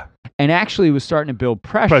full. And actually, it was starting to build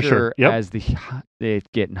pressure as it's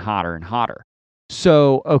getting hotter and hotter.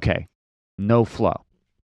 So, okay, no flow.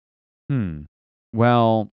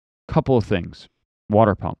 Well, couple of things.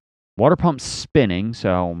 Water pump. Water pump's spinning,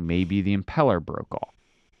 so maybe the impeller broke off.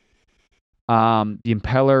 The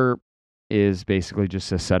impeller is basically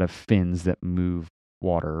just a set of fins that move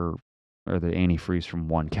water or the antifreeze from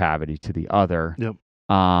one cavity to the other. Yep.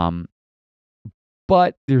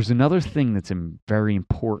 But there's another thing that's very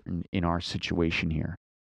important in our situation here.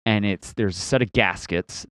 And there's a set of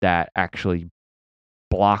gaskets that actually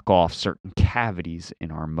block off certain cavities in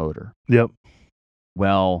our motor. Yep.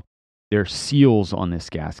 Well, there's seals on this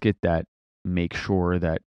gasket that make sure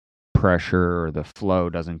that pressure or the flow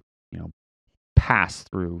doesn't, pass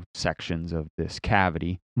through sections of this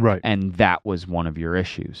cavity. Right. And that was one of your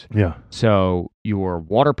issues. Yeah. So your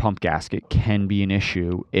water pump gasket can be an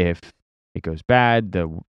issue if it goes bad, the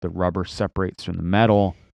rubber separates from the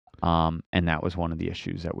metal, and that was one of the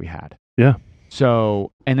issues that we had. Yeah.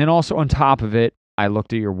 So, and then also on top of it, I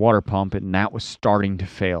looked at your water pump, and that was starting to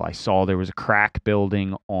fail. I saw there was a crack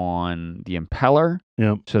building on the impeller.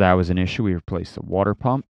 Yep. So that was an issue. We replaced the water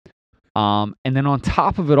pump. And then on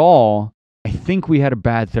top of it all, I think we had a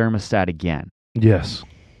bad thermostat again. Yes.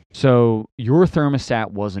 So your thermostat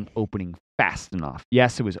wasn't opening fast enough.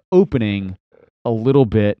 Yes, it was opening a little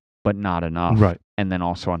bit, but not enough. Right. And then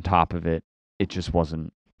also on top of it, it just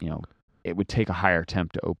wasn't, it would take a higher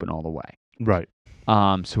temp to open all the way. Right.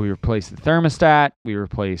 So we replaced the thermostat, we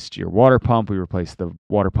replaced your water pump, we replaced the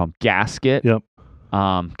water pump gasket. Yep.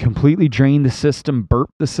 Completely drained the system,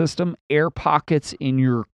 burped the system. Air pockets in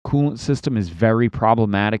your coolant system is very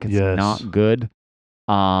problematic. It's not good.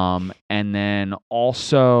 And then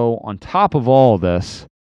also on top of all this,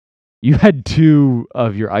 you had 2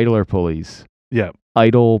 of your idler pulleys. Yeah.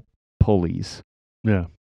 Idle pulleys. Yeah.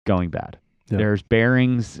 Going bad. Yeah. There's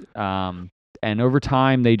bearings, and over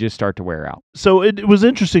time they just start to wear out. So it was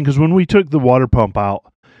interesting because when we took the water pump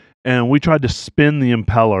out and we tried to spin the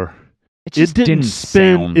impeller, it didn't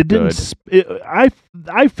spin. It didn't.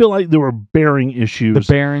 I feel like there were bearing issues.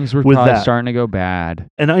 The bearings were probably starting to go bad,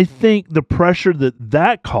 and I think the pressure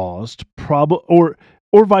that caused, or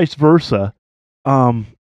vice versa,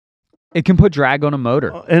 it can put drag on a motor,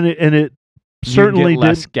 and it certainly get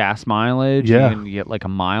less gas mileage. Yeah. You can get like a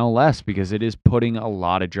mile less because it is putting a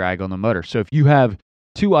lot of drag on the motor. So if you have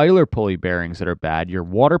 2 idler pulley bearings that are bad, your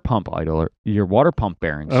water pump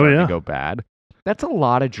bearings starting to go bad. That's a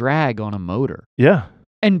lot of drag on a motor. Yeah.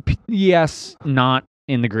 And yes, not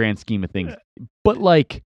in the grand scheme of things, but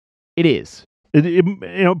like it is.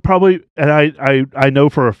 It probably, and I know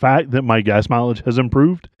for a fact that my gas mileage has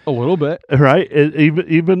improved a little bit. Right?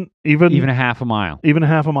 Even a half a mile. Even a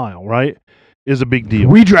half a mile, right? Is a big deal.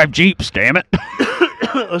 We drive Jeeps, damn it.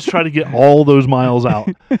 Let's try to get all those miles out.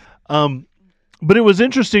 But it was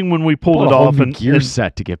interesting when we pulled it off and gear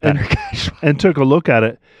set to get better and took a look at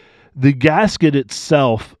it. The gasket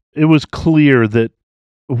itself, it was clear that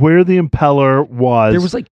where the impeller was, there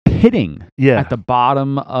was like pitting at the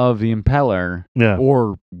bottom of the impeller,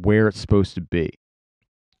 or where it's supposed to be.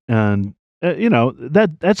 And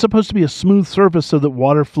that's supposed to be a smooth surface so that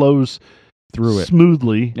water flows through it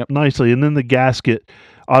smoothly, nicely. And then the gasket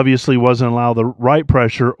obviously wasn't allowing the right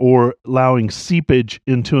pressure or allowing seepage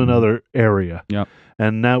into another area. Yep.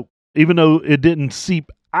 And now, even though it didn't seep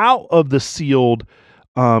out of the sealed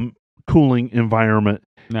cooling environment,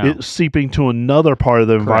 it's seeping to another part of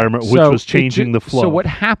the environment, which was changing the flow. So what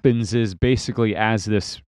happens is basically as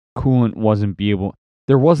this coolant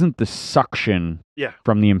there wasn't the suction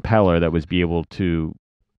from the impeller that was able to,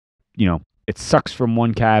 it sucks from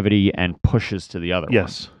one cavity and pushes to the other one.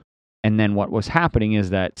 Yes. And then what was happening is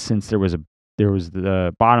that since there was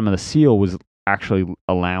the bottom of the seal was actually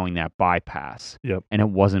allowing that bypass. Yep. And it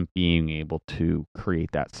wasn't being able to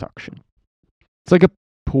create that suction. It's like a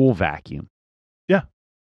pool vacuum. Yeah.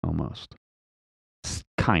 Almost.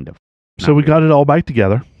 Kind of. So we got it all back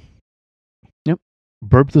together.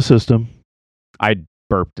 burp the system. I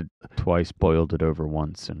burped it twice, boiled it over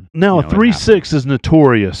once, and Now, a 3.6 is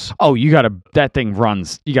notorious. Oh, that thing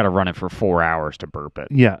runs. You got to run it for 4 hours to burp it.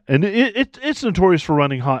 Yeah, and it's notorious for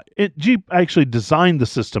running hot. Jeep actually designed the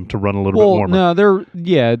system to run a little bit warmer.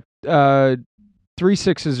 No,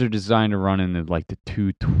 3.6s are designed to run in the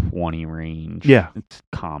 220 range. Yeah, it's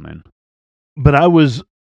common. But I was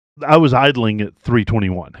idling at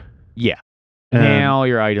 321. Yeah. Now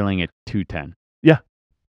you're idling at 210. Yeah.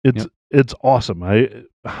 It's awesome.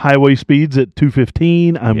 Highway speeds at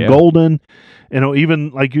 215. I'm golden.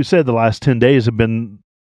 Even like you said, the last 10 days have been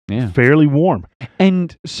fairly warm.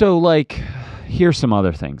 And so here's some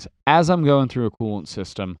other things. As I'm going through a coolant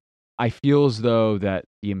system, I feel as though that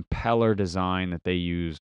the impeller design that they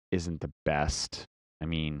use isn't the best. I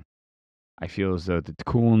mean, I feel as though the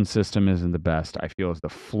coolant system isn't the best. I feel as the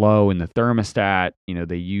flow in the thermostat,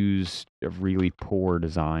 they use a really poor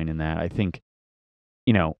design in that. I think,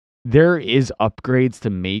 there is upgrades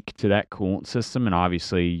to make to that coolant system, and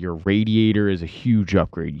obviously your radiator is a huge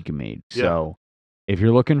upgrade you can make. Yeah. So if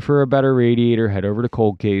you're looking for a better radiator, head over to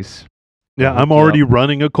Cold Case. Yeah, I'm already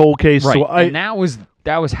running a Cold Case. Right. So and that was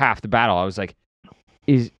half the battle. I was like,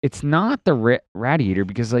 it's not the radiator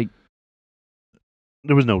because there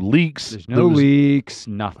was no leaks. There's no leaks,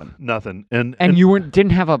 nothing. Nothing. And you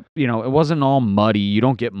didn't have it wasn't all muddy. You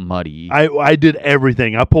don't get muddy. I did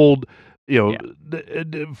everything. I pulled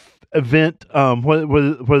the vent. What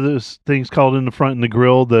are those things called in the front and the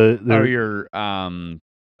grill? Your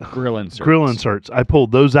grill inserts. Grill inserts. I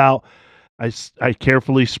pulled those out. I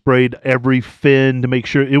carefully sprayed every fin to make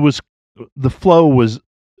sure the flow was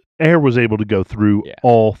air was able to go through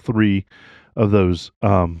all three of those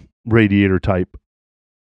radiator type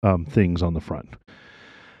things on the front.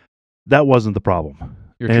 That wasn't the problem.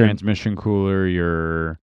 Your transmission cooler,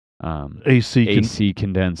 your AC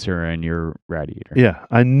condenser, and your radiator. Yeah,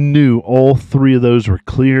 I knew all three of those were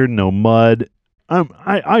clear, no mud.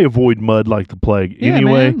 I avoid mud like the plague. Yeah,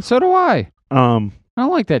 anyway, man, so do I. I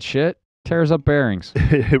don't like that shit. Tears up bearings.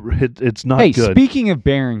 It's not good. Hey, speaking of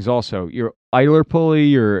bearings, also your idler pulley,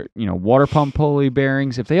 your water pump pulley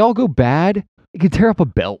bearings, if they all go bad, it can tear up a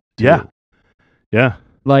belt. Too. Yeah.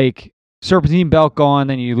 Like serpentine belt gone,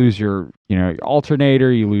 then you lose your your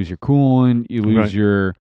alternator, you lose your coolant, you lose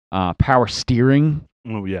your power steering.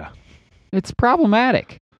 Oh yeah, it's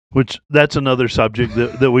problematic. Which that's another subject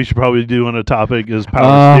that we should probably do on a topic is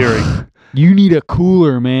power steering. You need a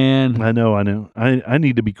cooler, man. I know. I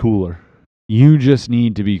need to be cooler. You just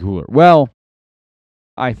need to be cooler. Well,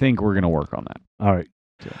 I think we're gonna work on that. All right.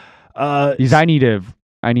 Because I need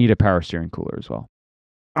a power steering cooler as well.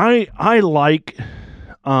 I like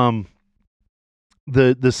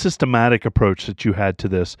the systematic approach that you had to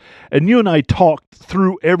this, and you and I talked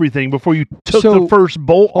through everything before you took the first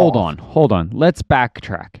bolt. Hold on. Let's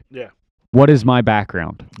backtrack. Yeah. What is my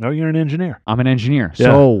background? Oh, you're an engineer. I'm an engineer. Yeah.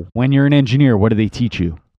 So when you're an engineer, what do they teach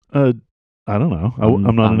you? I don't know.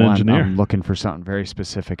 I'm not an engineer. I'm looking for something very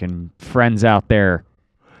specific. And friends out there,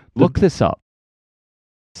 look this up.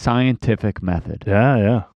 Scientific method.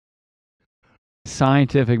 Yeah.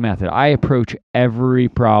 Scientific method. I approach every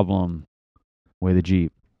problem with a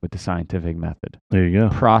Jeep with the scientific method. There you go.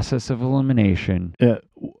 Process of elimination. Yeah.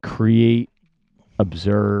 Create,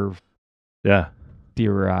 observe. Yeah.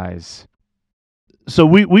 Theorize. So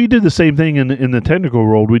we did the same thing in the technical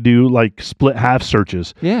world. We do like split half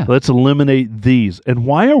searches. Yeah. Let's eliminate these. And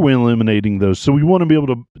why are we eliminating those? So we want to be able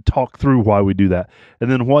to talk through why we do that. And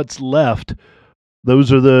then what's left,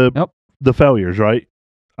 those are the failures, right?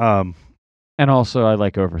 And also I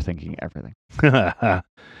like overthinking everything. I'm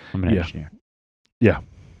an engineer. Yeah.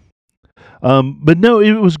 But no,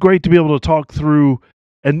 it was great to be able to talk through,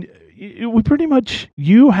 and we pretty much,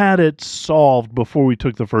 you had it solved before we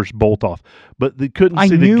took the first bolt off, but they couldn't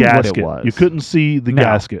see the gasket. What it was. You couldn't see the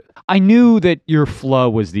gasket. I knew that your flow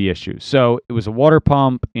was the issue. So it was a water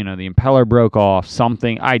pump, the impeller broke off,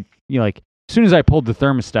 something. As soon as I pulled the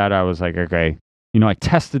thermostat, I was like, okay, I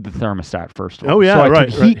tested the thermostat first of all. Oh yeah, so I right.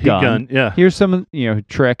 took heat gun. Yeah. Here's some,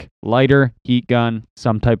 trick, lighter, heat gun,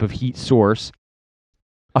 some type of heat source.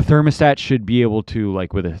 A thermostat should be able to,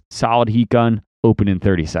 with a solid heat gun, open in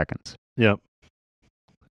 30 seconds. Yep.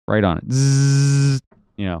 Right on it. Zzz,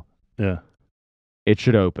 Yeah. It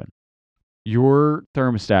should open. Your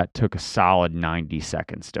thermostat took a solid 90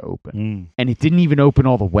 seconds to open. And it didn't even open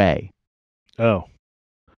all the way. Oh.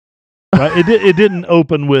 Right. It didn't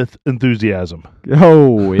open with enthusiasm.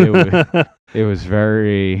 Oh, it was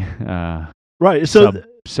very right. So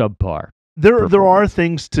subpar. There are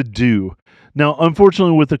things to do. Now,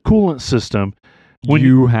 unfortunately, with the coolant system,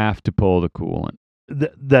 you have to pull the coolant.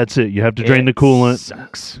 That's it. You have to drain the coolant.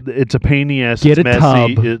 Sucks. It's a pain in the ass. Get it's a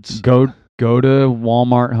messy. tub. It's Go to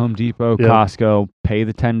Walmart, Home Depot, Yep. Costco. Pay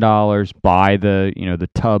the $10. Buy the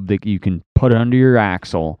tub that you can put under your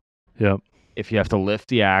axle. Yep. If you have to lift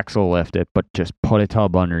the axle, lift it, but just put a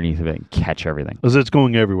tub underneath of it and catch everything. Because it's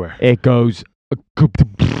going everywhere. It goes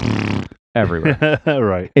everywhere.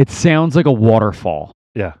 Right. It sounds like a waterfall.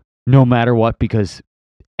 Yeah. No matter what, because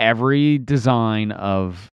every design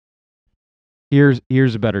of here's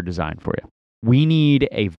a better design for you. We need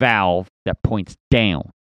a valve that points down.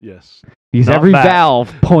 Yes. Because Not every back.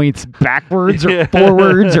 valve points backwards or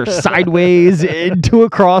forwards or sideways into a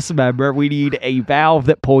cross member. We need a valve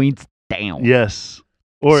that points down. Yes.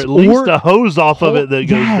 Or at least a hose off of it that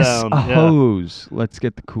goes yes, down. a Yeah. hose. Let's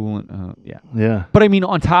get the coolant. Yeah. Yeah. But I mean,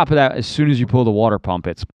 on top of that, as soon as you pull the water pump,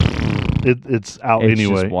 it's It's out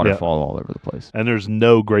anyway. just Yeah. waterfall all over the place. And there's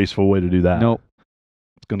no graceful way to do that. Nope,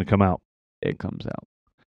 It's going to come out. it comes out.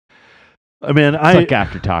 I mean, It's like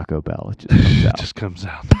after Taco Bell, it just comes it out. just comes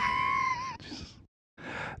out. Jesus.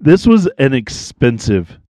 This was an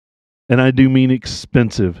expensive, and I do mean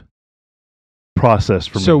expensive, process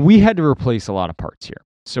for So me. we had to replace a lot of parts here.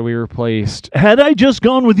 So we replaced. Had I just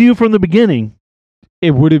gone with you from the beginning,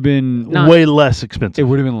 It would have been way less It expensive.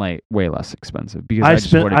 would have been way less expensive because I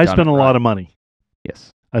spent a lot of money. Yes.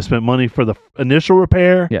 I spent money for the initial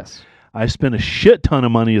repair. Yes. I spent a shit ton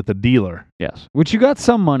of money at the dealer. Yes. Which you got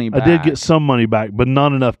some money back. I did get some money back, but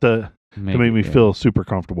not enough to make me yeah. feel super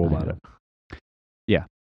comfortable about know. it.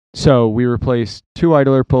 So we replaced 2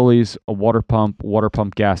 idler pulleys, a water pump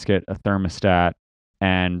gasket, a thermostat,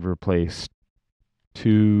 and replaced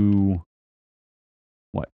 2.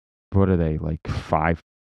 What are they, like 4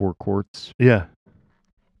 quarts? Yeah.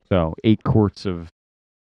 So 8 quarts of.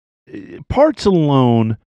 Parts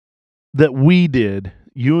alone that we did,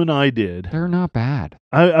 you and I did, They're not bad.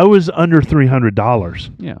 I was under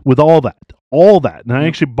 $300 Yeah. with all that. And I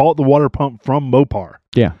actually bought the water pump from Mopar.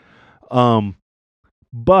 Yeah.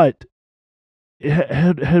 But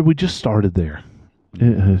had we just started there,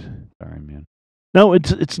 Sorry, man. no,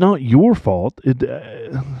 it's not your fault.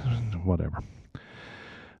 Whatever.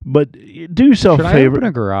 But do yourself Should a I favor. open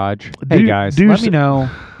a garage? Hey guys, let me know.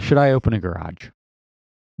 Should I open a garage?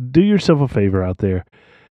 Do yourself a favor out there.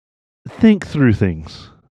 Think through things.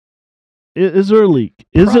 Is there a leak?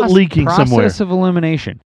 Is it leaking somewhere? Process of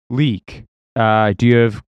elimination. Leak. Do you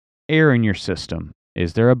have air in your system?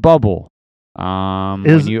 Is there a bubble?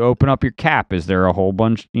 When you open up your cap, is there a whole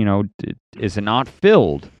bunch? Is it not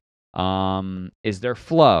filled? Is there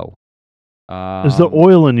flow? Is there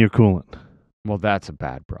oil in your coolant? Well, that's a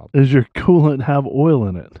bad problem. Does your coolant have oil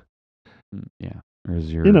in it? Yeah. Or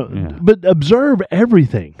is your Yeah. But observe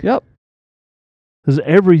everything. Yep. Because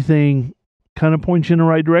everything kind of points you in the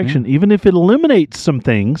right direction, even if it eliminates some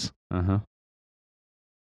things. Uh-huh.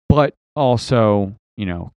 But also,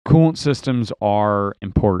 coolant systems are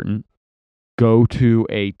important. Go to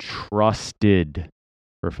a trusted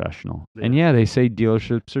professional. Yeah. And yeah, they say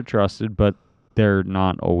dealerships are trusted, but they're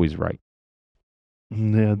not always right.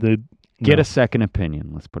 Yeah, Get a second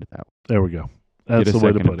opinion. Let's put it that way. There we go. That's Get a the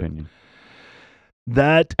way to second put opinion. it.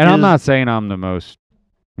 That And is, I'm not saying I'm the most,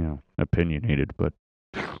 opinionated, but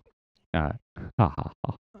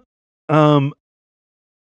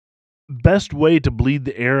best way to bleed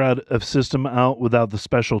the air out of system out without the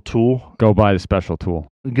special tool. go buy the special tool.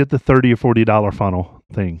 Get the $30 or $40 funnel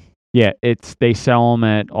thing. Yeah, they sell them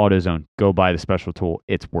at AutoZone. Go buy the special tool.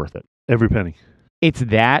 It's worth it. Every penny. It's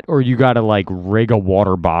that, or you got to rig a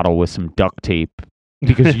water bottle with some duct tape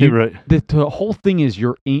because right. the whole thing is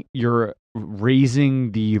you're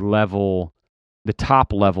raising the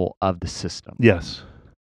top level of the system. Yes.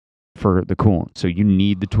 For the coolant, so you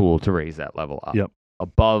need the tool to raise that level up. Yep.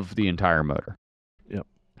 Above the entire motor. Yep.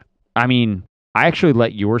 I mean, I actually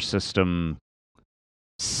let your system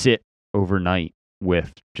sit overnight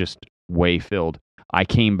with just way filled. I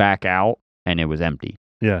came back out and it was empty.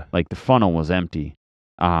 Yeah. Like the funnel was empty.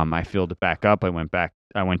 I filled it back up. I went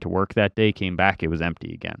to work that day, came back, it was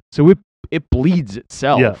empty again. So it bleeds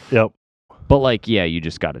itself. Yeah. Yep. But you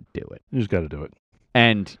just got to do it. You just got to do it.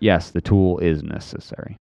 And yes, the tool is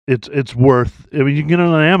necessary. It's worth. I mean, you can get it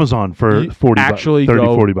on Amazon for $40. Actually,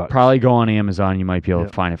 $30-$40. Probably go on Amazon. You might be able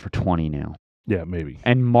to find it for $20 now. Yeah, maybe.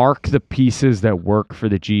 And mark the pieces that work for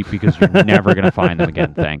the Jeep because you're never going to find them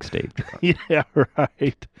again. Thanks, Dave. Yeah,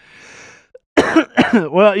 right.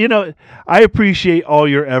 Well, I appreciate all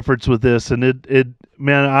your efforts with this, and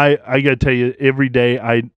man, I got to tell you, every day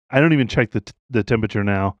I don't even check the temperature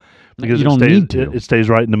now because you don't need to. It stays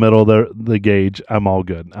right in the middle of the gauge. I'm all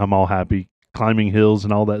good. I'm all happy. Climbing hills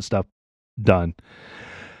and all that stuff done.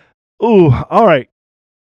 Ooh, all right.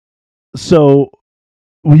 So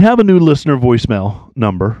we have a new listener voicemail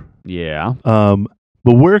number. Yeah.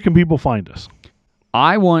 But where can people find us?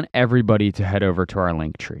 I want everybody to head over to our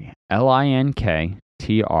link tree,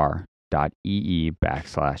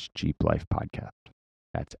 linktr.ee/Jeep Life Podcast.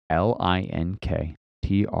 That's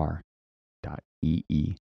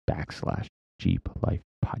linktr.ee/Jeep Life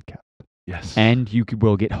Podcast. Yes. And you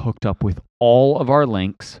will get hooked up with all of our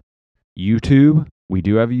links. YouTube, we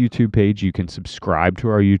do have a YouTube page. You can subscribe to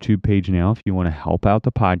our YouTube page now if you want to help out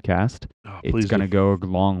the podcast. It's going to go a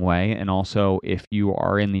long way. And also, if you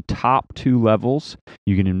are in the top 2 levels,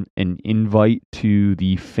 you can an invite to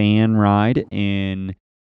the fan ride in,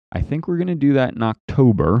 I think we're going to do that in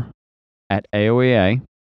October at AOAA. It's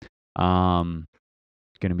going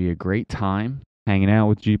to be a great time hanging out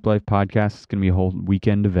with Jeep Life Podcast. It's going to be a whole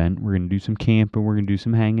weekend event. We're going to do some camping. We're going to do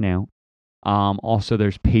some hanging out. Also,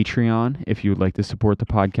 there's Patreon if you would like to support the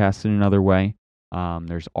podcast in another way.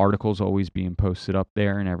 There's articles always being posted up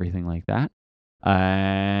there and everything like that.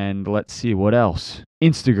 And let's see, what else?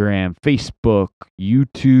 Instagram, Facebook,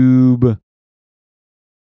 YouTube.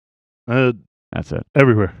 That's it.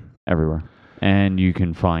 Everywhere. And you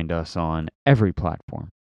can find us on every platform.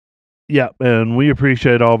 Yeah, and we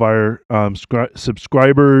appreciate all of our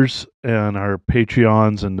subscribers and our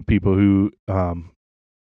Patreons and the people who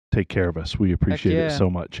take care of us. We appreciate it so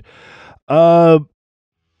much. I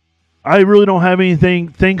really don't have anything.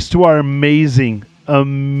 Thanks to our amazing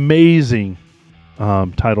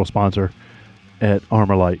title sponsor at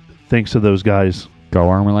Armorlight. Thanks to those guys. Go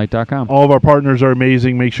armorlight.com. All of our partners are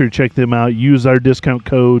amazing. Make sure to check them out. Use our discount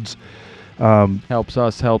codes. Helps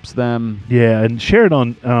us, helps them. Yeah, and share it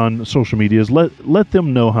on social medias. Let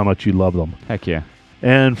them know how much you love them. Heck yeah.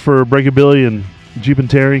 And for Breakability and Jeep and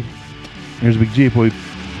Terry, here's Big Jeep. We